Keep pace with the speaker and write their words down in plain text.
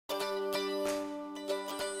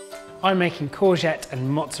I'm making courgette and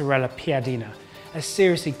mozzarella piadina, a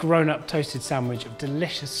seriously grown-up toasted sandwich of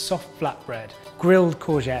delicious soft flatbread, grilled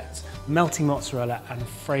courgettes, melting mozzarella and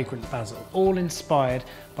fragrant basil, all inspired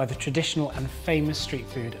by the traditional and famous street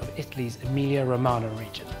food of Italy's Emilia-Romagna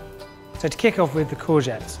region. So to kick off with the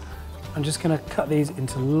courgettes, I'm just going to cut these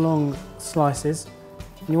into long slices,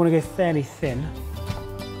 and you want to go fairly thin.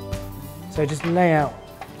 So just lay out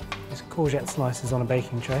these courgette slices on a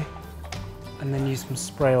baking tray, and then use some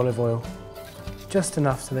spray olive oil, just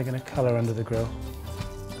enough so they're going to colour under the grill.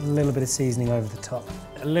 A little bit of seasoning over the top,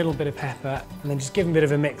 a little bit of pepper, and then just give them a bit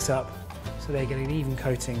of a mix up so they get an even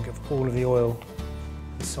coating of all of the oil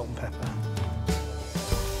and salt and pepper.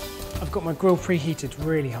 I've got my grill preheated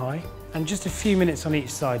really high, and just a few minutes on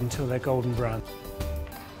each side until they're golden brown.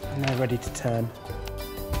 And they're ready to turn.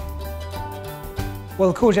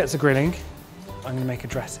 While the courgettes are grilling, I'm going to make a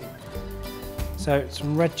dressing. So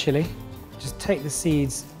some red chilli. Just take the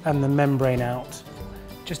seeds and the membrane out,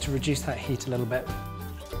 just to reduce that heat a little bit.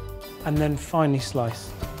 And then finely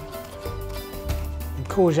slice. And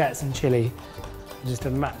courgettes and chilli are just a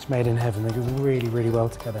match made in heaven. They go really, really well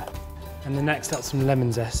together. And then next up, some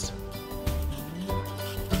lemon zest.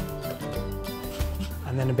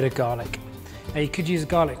 And then a bit of garlic. Now you could use a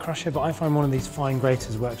garlic crusher, but I find one of these fine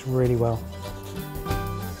graters works really well.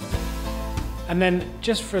 And then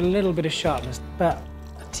just for a little bit of sharpness, about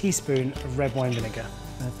a teaspoon of red wine vinegar,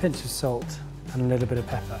 and a pinch of salt, and a little bit of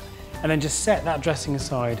pepper. And then just set that dressing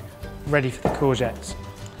aside, ready for the courgettes.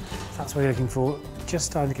 That's what you're looking for. Just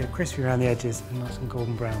starting to get crispy around the edges and nice and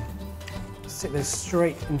golden brown. Stick those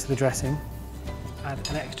straight into the dressing. Add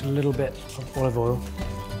an extra little bit of olive oil.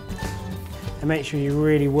 And make sure you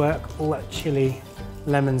really work all that chilli,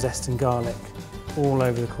 lemon zest and garlic all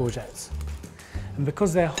over the courgettes. And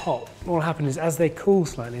because they're hot, what will happen is as they cool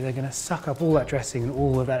slightly, they're going to suck up all that dressing and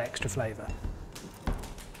all of that extra flavour.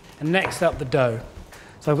 And next up, the dough.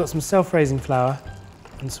 So I've got some self-raising flour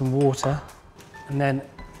and some water, and then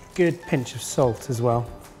a good pinch of salt as well.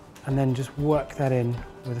 And then just work that in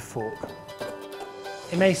with a fork.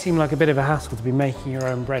 It may seem like a bit of a hassle to be making your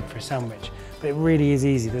own bread for a sandwich, but it really is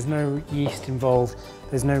easy. There's no yeast involved,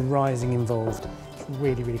 there's no rising involved. It's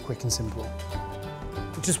really, really quick and simple.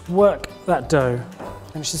 Just work that dough,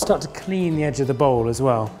 and it should start to clean the edge of the bowl as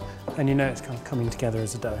well. And you know it's kind of coming together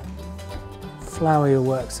as a dough. Flour your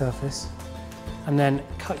work surface, and then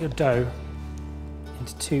cut your dough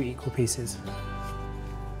into 2 equal pieces.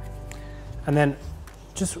 And then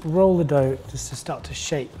just roll the dough just to start to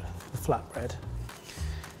shape the flatbread.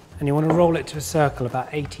 And you want to roll it to a circle about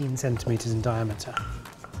 18 centimetres in diameter.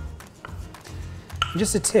 And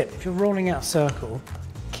just a tip, if you're rolling out a circle,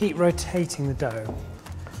 keep rotating the dough,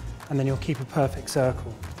 and then you'll keep a perfect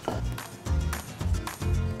circle.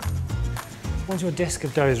 Once your disc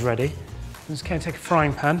of dough is ready, I'm just going to take a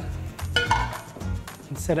frying pan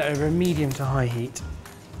and set it over a medium to high heat.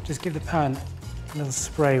 Just give the pan a little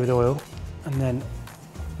spray with oil and then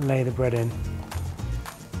lay the bread in.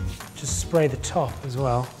 Just spray the top as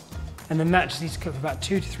well. And then that just needs to cook for about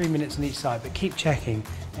 2 to 3 minutes on each side, but keep checking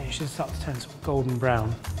and it should start to turn sort of golden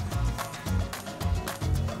brown.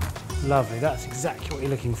 Lovely, that's exactly what you're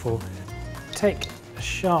looking for. Take a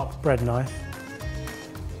sharp bread knife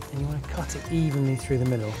and you want to cut it evenly through the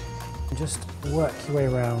middle. And just work your way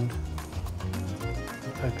around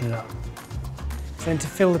and open it up. Then to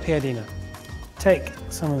fill the piadina, take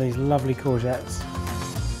some of these lovely courgettes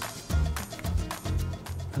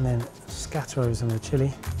and then scatter over some of the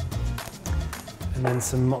chilli and then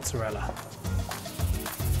some mozzarella.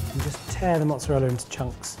 And just tear the mozzarella into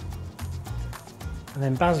chunks. And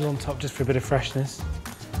then basil on top just for a bit of freshness.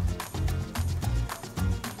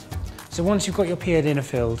 So once you've got your piadina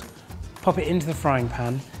filled, pop it into the frying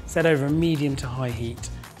pan, set over a medium to high heat,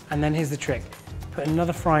 and then here's the trick. Put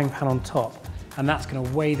another frying pan on top, and that's going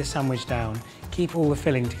to weigh the sandwich down, keep all the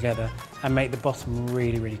filling together, and make the bottom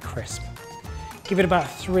really, really crisp. Give it about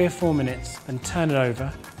 3 or 4 minutes, then turn it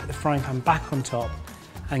over, put the frying pan back on top,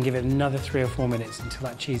 and give it another 3 or 4 minutes until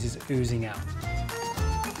that cheese is oozing out.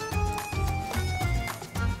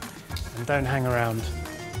 And don't hang around.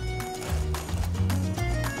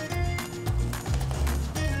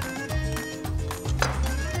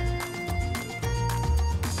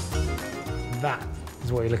 That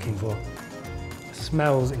is what you're looking for. It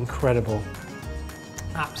smells incredible.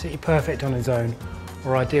 Absolutely perfect on its own,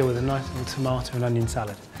 or ideal with a nice little tomato and onion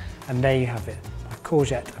salad. And there you have it, my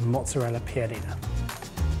courgette and mozzarella piadina.